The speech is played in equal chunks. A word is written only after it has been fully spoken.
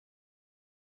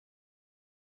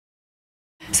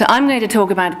So I'm going to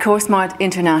talk about CourseSmart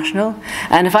International,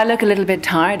 and if I look a little bit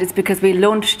tired, it's because we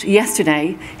launched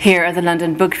yesterday here at the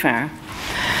London Book Fair.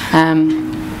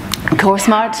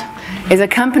 CourseSmart is a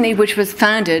company which was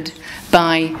founded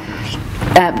by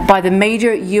the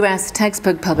major US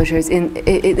textbook publishers in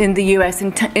the US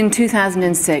in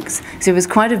 2006. So it was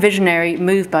quite a visionary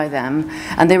move by them,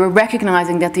 and they were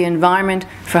recognizing that the environment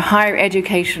for higher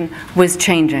education was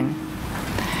changing.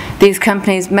 These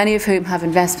companies, many of whom have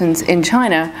investments in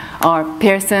China, are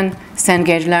Pearson,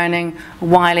 Cengage Learning,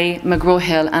 Wiley,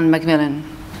 McGraw-Hill and Macmillan.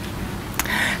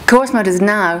 CourseSmart is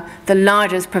now the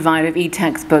largest provider of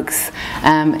e-textbooks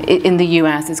in the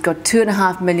US. It's got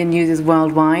 2.5 million users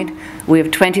worldwide. We have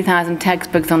 20,000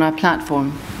 textbooks on our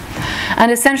platform. And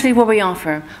essentially what we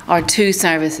offer are two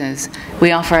services.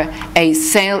 We offer a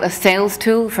sales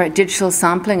tool for digital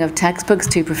sampling of textbooks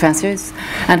to professors,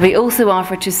 and we also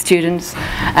offer to students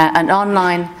an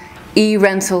online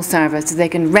e-rental service so they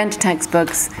can rent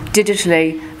textbooks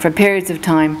digitally for periods of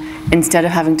time instead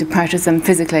of having to purchase them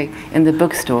physically in the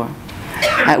bookstore.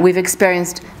 We've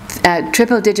experienced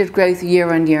triple-digit growth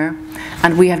year on year,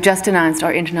 and we have just announced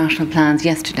our international plans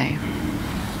yesterday.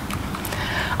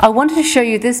 I wanted to show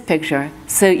you this picture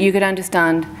so you could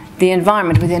understand the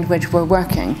environment within which we're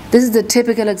working. This is a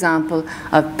typical example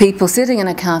of people sitting in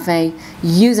a cafe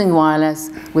using wireless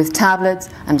with tablets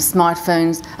and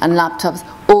smartphones and laptops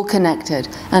all connected.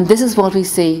 And this is what we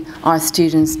see our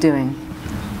students doing.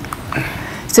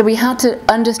 So we had to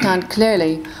understand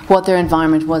clearly what their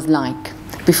environment was like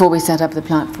before we set up the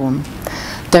platform.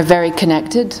 They're very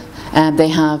connected. They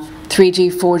have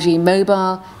 3G, 4G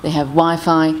mobile, they have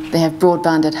Wi-Fi, they have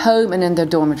broadband at home and in their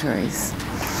dormitories.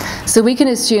 So we can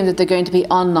assume that they're going to be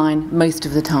online most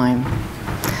of the time.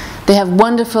 They have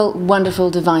wonderful, wonderful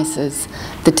devices.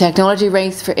 The technology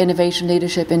race for innovation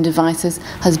leadership in devices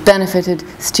has benefited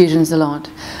students a lot.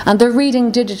 And they're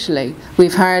reading digitally.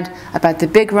 We've heard about the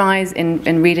big rise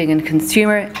in reading in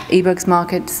consumer ebooks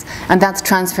markets, and that's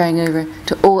transferring over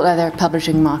to all other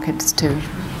publishing markets too.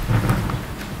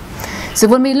 So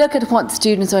when we look at what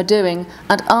students are doing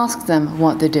and ask them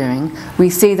what they're doing, we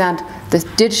see that the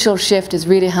digital shift is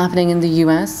really happening in the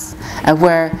US,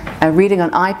 where reading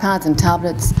on iPads and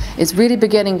tablets is really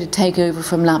beginning to take over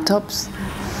from laptops.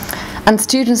 And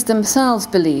students themselves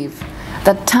believe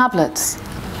that tablets,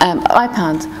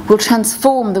 iPads, will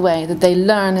transform the way that they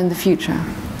learn in the future.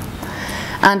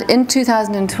 And in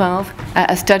 2012,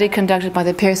 a study conducted by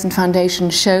the Pearson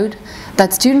Foundation showed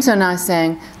that students are now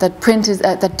saying that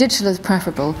that digital is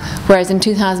preferable, whereas in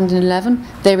 2011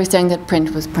 they were saying that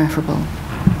print was preferable.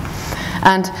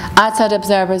 And outside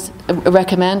observers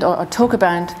recommend or talk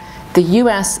about the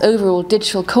US overall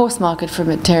digital course market for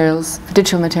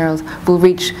digital materials will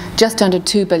reach just under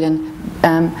 $2 billion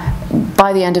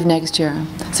by the end of next year.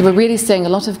 So we're really seeing a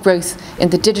lot of growth in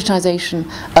the digitization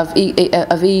of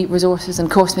e-resources and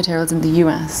course materials in the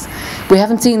US. We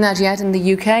haven't seen that yet in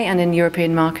the UK and in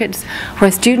European markets,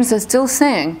 where students are still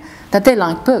saying that they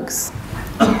like books.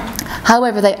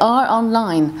 However, they are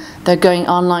online. They're going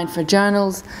online for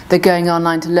journals, they're going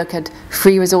online to look at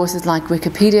free resources like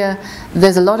Wikipedia.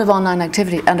 There's a lot of online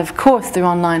activity, and of course they're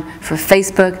online for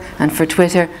Facebook and for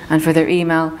Twitter and for their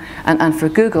email and for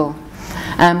Google.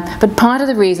 But part of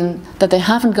the reason that they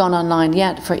haven't gone online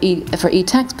yet for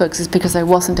e-textbooks is because there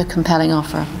wasn't a compelling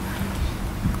offer.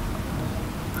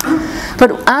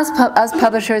 But as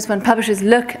publishers, when publishers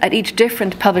look at each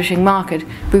different publishing market,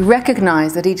 we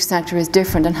recognize that each sector is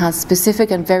different and has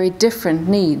specific and very different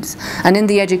needs. And in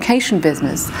the education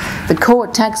business, the core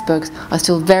textbooks are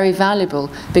still very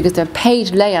valuable because their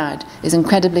page layout is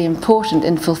incredibly important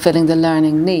in fulfilling the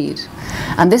learning need.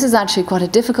 And this is actually quite a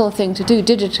difficult thing to do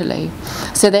digitally.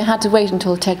 So they had to wait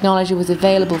until technology was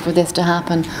available for this to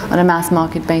happen on a mass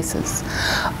market basis.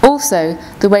 Also,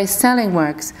 the way selling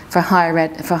works for higher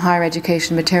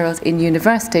education materials in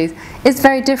universities is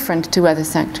very different to other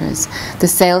sectors. The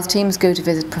sales teams go to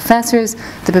visit professors,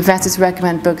 the professors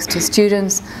recommend books to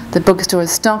students, the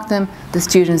bookstores stock them, the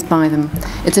students buy them.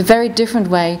 It's a very different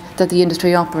way that the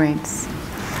industry operates.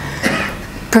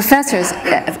 Professors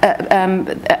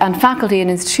and faculty in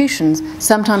institutions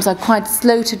sometimes are quite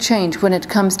slow to change when it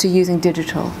comes to using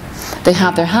digital. They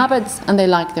have their habits and they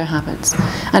like their habits.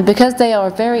 And because they are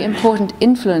very important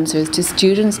influencers to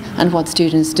students and what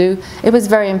students do, it was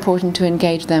very important to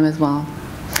engage them as well.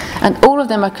 And all of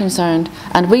them are concerned,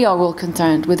 and we are all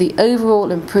concerned, with the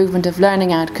overall improvement of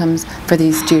learning outcomes for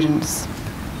these students.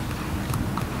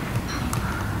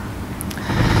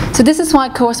 So this is why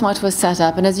CourseSmart was set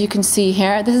up, and as you can see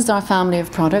here, this is our family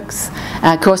of products.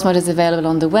 CourseSmart is available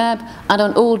on the web and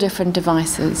on all different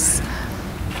devices.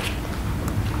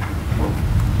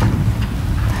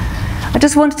 I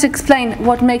just wanted to explain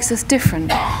what makes us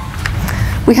different.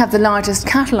 We have the largest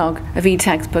catalogue of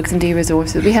e-textbooks and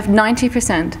e-resources. We have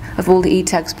 90% of all the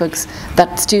e-textbooks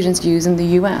that students use in the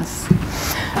US.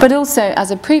 But also, as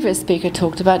a previous speaker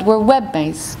talked about, we're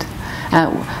web-based.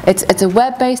 It's a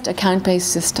web-based,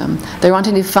 account-based system. There aren't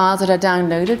any files that are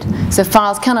downloaded, so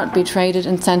files cannot be traded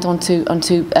and sent onto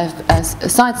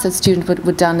sites that students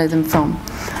would download them from.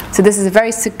 So this is a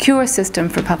very secure system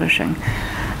for publishing.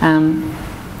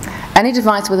 Any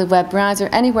device with a web browser,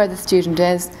 anywhere the student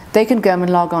is, they can go and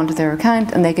log on to their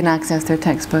account and they can access their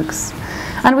textbooks.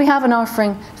 And we have an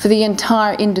offering for the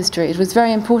entire industry. It was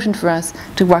very important for us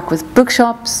to work with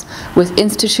bookshops, with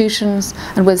institutions,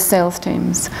 and with sales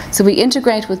teams. So we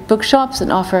integrate with bookshops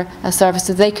and offer a service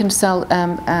so they can sell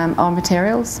our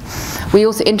materials. We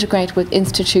also integrate with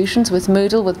institutions, with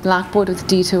Moodle, with Blackboard, with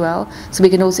D2L, so we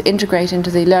can also integrate into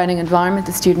the learning environment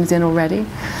the student's in already.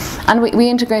 And we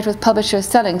integrate with publisher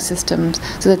selling systems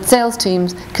so that sales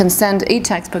teams can send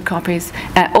e-textbook copies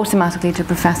automatically to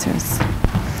professors.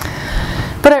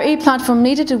 But our e-platform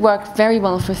needed to work very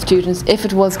well for students if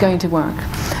it was going to work.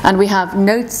 And we have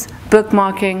notes,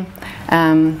 bookmarking,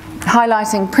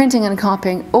 highlighting, printing and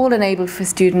copying, all enabled for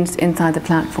students inside the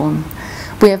platform.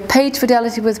 We have page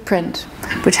fidelity with print,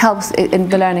 which helps in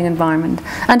the learning environment.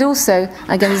 And also,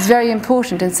 again, it's very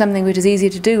important and something which is easy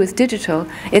to do with digital,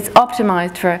 it's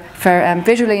optimized for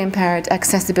visually impaired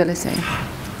accessibility.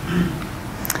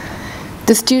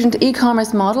 The student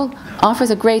e-commerce model offers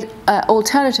a great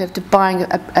alternative to buying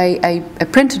a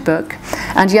printed book.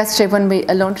 And yesterday when we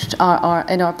launched in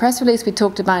our press release, we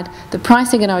talked about the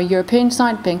pricing in our European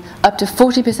site being up to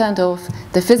 40% off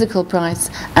the physical price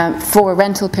for a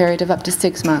rental period of up to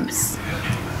 6 months.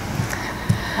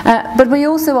 But we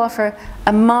also offer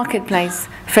a marketplace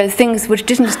for things which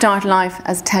didn't start life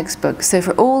as textbooks. So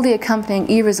for all the accompanying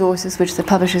e-resources which the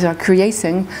publishers are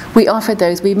creating, we offer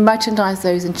those, we merchandise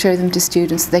those and show them to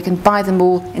students so they can buy them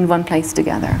all in one place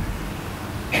together.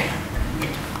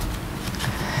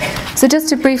 So just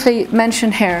to briefly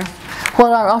mention here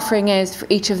what our offering is for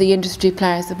each of the industry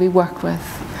players that we work with.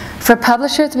 For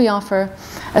publishers, we offer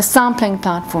a sampling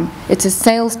platform. It's a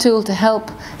sales tool to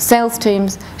help sales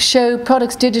teams show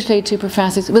products digitally to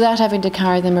professors without having to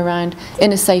carry them around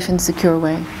in a safe and secure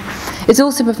way. It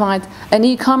also provides an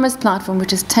e-commerce platform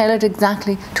which is tailored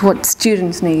exactly to what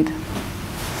students need.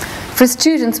 For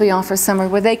students, we offer somewhere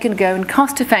where they can go and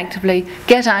cost-effectively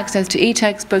get access to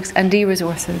e-textbooks and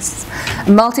e-resources,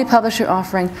 a multi-publisher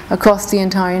offering across the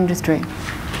entire industry.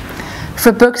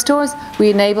 For bookstores, we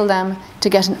enable them to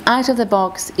get an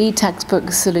out-of-the-box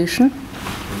e-textbook solution.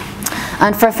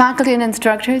 And for faculty and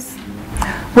instructors,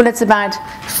 well, it's about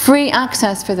free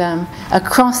access for them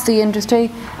across the industry.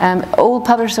 All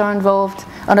publishers are involved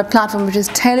on a platform which is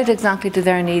tailored exactly to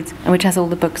their needs and which has all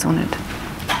the books on it.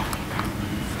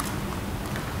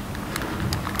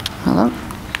 Hold on.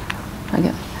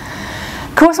 Okay.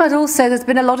 CourseSmart also, there's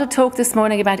been a lot of talk this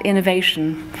morning about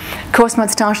innovation. CourseSmart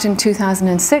started in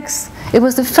 2006. It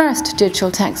was the first digital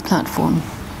text platform.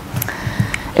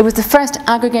 It was the first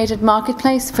aggregated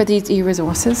marketplace for these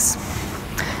e-resources.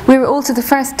 We were also the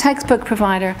first textbook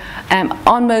provider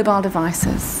on mobile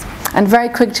devices, and very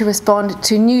quick to respond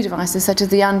to new devices such as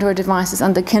the Android devices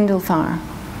and the Kindle Fire.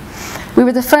 We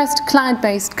were the first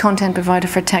cloud-based content provider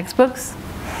for textbooks,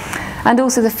 and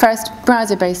also the first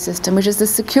browser-based system, which is the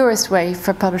securest way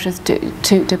for publishers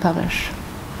to publish.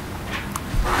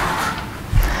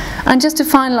 And just to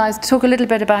finalise, talk a little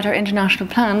bit about our international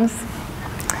plans.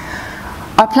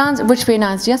 Our plans, which we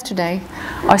announced yesterday,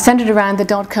 are centred around the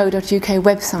 .co.uk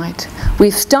website.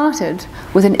 We've started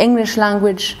with an English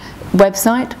language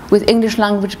website with English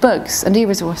language books and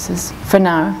e-resources for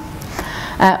now.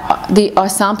 Our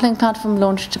sampling platform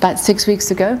launched about 6 weeks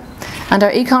ago, and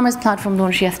our e-commerce platform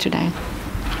launched yesterday.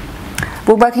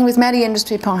 We're working with many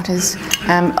industry partners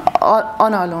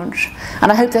on our launch,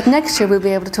 and I hope that next year we'll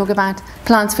be able to talk about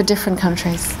plans for different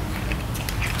countries.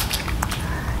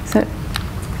 So,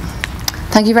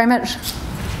 thank you very much.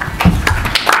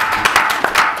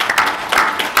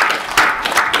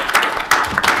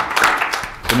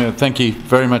 Thank you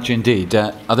very much indeed.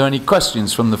 Are there any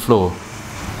questions from the floor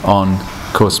on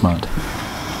CourseSmart?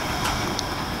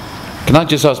 Can I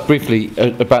just ask briefly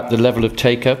about the level of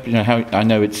take-up? You know, how I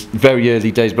know it's very early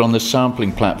days, but on the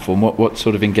sampling platform, what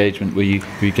sort of engagement were you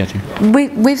getting?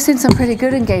 We've seen some pretty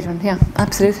good engagement. Yeah,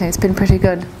 absolutely, it's been pretty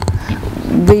good.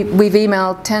 We've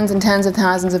emailed tens and tens of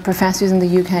thousands of professors in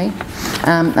the UK,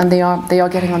 and they are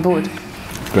getting on board.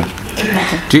 Great.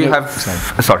 Do you have?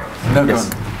 Sorry. No, yes.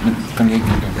 go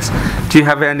on. Do you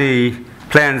have any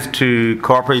plans to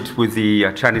cooperate with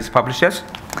the Chinese publishers?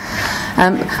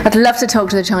 I'd love to talk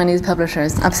to the Chinese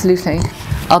publishers, absolutely.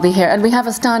 I'll be here. And we have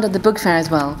a stand at the book fair as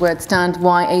well. We're at stand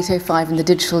Y805 in the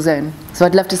digital zone. So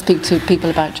I'd love to speak to people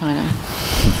about China.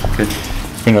 Good.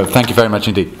 Thank you very much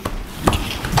indeed.